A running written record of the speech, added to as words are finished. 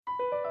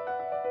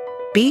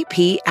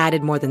BP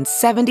added more than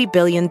 $70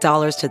 billion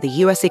to the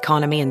U.S.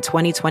 economy in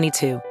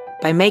 2022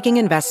 by making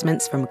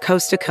investments from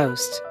coast to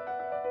coast.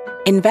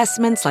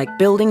 Investments like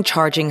building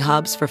charging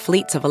hubs for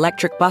fleets of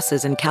electric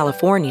buses in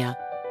California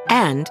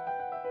and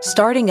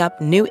starting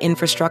up new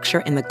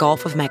infrastructure in the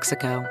Gulf of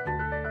Mexico.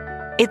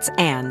 It's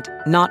and,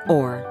 not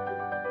or.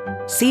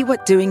 See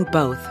what doing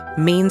both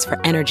means for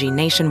energy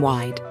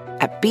nationwide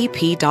at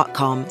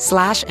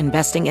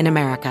bp.com/investing in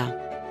America.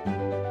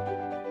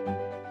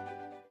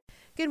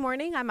 Good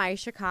morning, I'm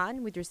Aisha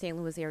Khan with your St.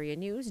 Louis area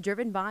news,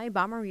 driven by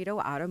Bomarito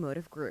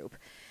Automotive Group.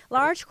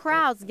 Large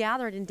crowds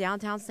gathered in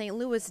downtown St.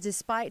 Louis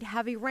despite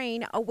heavy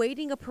rain,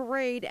 awaiting a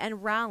parade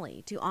and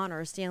rally to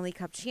honor Stanley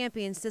Cup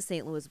champions, the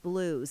St. Louis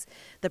Blues.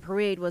 The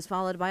parade was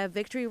followed by a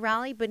victory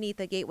rally beneath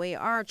the Gateway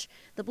Arch.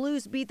 The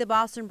Blues beat the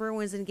Boston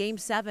Bruins in Game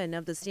 7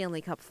 of the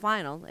Stanley Cup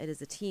final. It is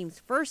the team's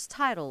first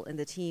title in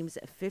the team's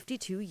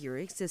 52-year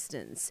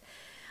existence.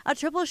 A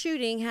triple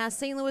shooting has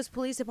St. Louis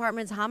Police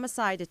Department's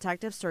homicide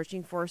detectives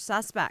searching for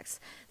suspects.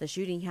 The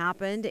shooting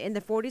happened in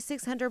the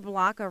 4600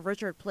 block of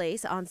Richard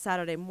Place on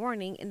Saturday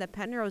morning in the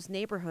Penrose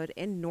neighborhood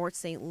in North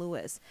St.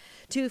 Louis.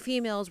 2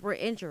 females were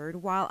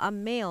injured while a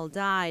male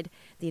died.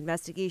 The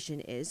investigation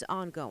is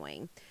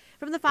ongoing.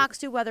 From the Fox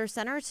 2 Weather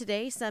Center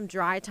today, some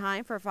dry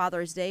time for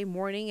Father's Day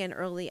morning and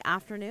early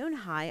afternoon,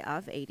 high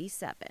of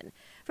 87.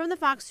 From the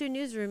Fox 2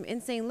 Newsroom in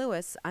St.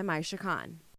 Louis, I'm Aisha Khan.